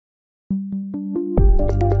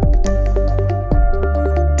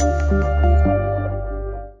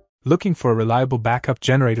Looking for a reliable backup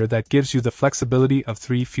generator that gives you the flexibility of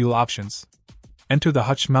 3 fuel options? Enter the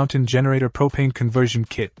Hutch Mountain Generator Propane Conversion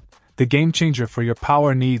Kit, the game changer for your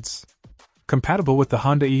power needs. Compatible with the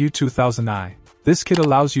Honda EU 2000i, this kit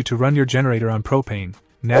allows you to run your generator on propane,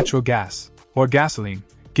 natural gas, or gasoline,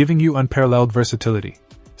 giving you unparalleled versatility.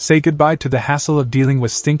 Say goodbye to the hassle of dealing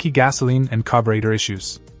with stinky gasoline and carburetor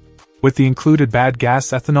issues. With the included bad gas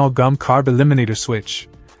ethanol gum carb eliminator switch,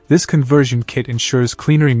 this conversion kit ensures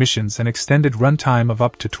cleaner emissions and extended runtime of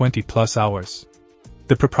up to 20+ hours.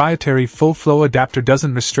 The proprietary full flow adapter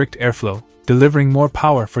doesn't restrict airflow, delivering more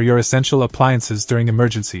power for your essential appliances during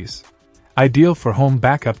emergencies. Ideal for home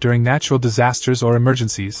backup during natural disasters or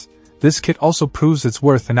emergencies, this kit also proves its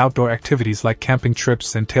worth in outdoor activities like camping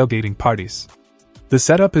trips and tailgating parties. The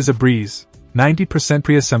setup is a breeze, 90%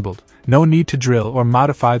 pre-assembled, no need to drill or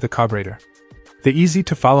modify the carburetor. The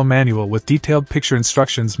easy-to-follow manual with detailed picture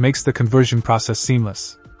instructions makes the conversion process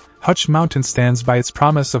seamless. Hutch Mountain stands by its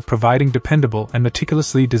promise of providing dependable and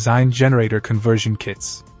meticulously designed generator conversion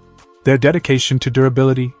kits. Their dedication to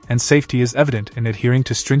durability and safety is evident in adhering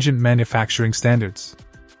to stringent manufacturing standards.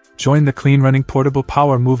 Join the clean-running portable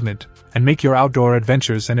power movement and make your outdoor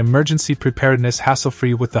adventures and emergency preparedness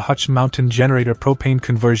hassle-free with the Hutch Mountain Generator Propane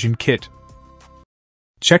Conversion Kit.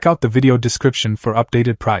 Check out the video description for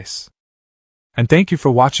updated price. And thank you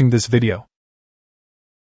for watching this video.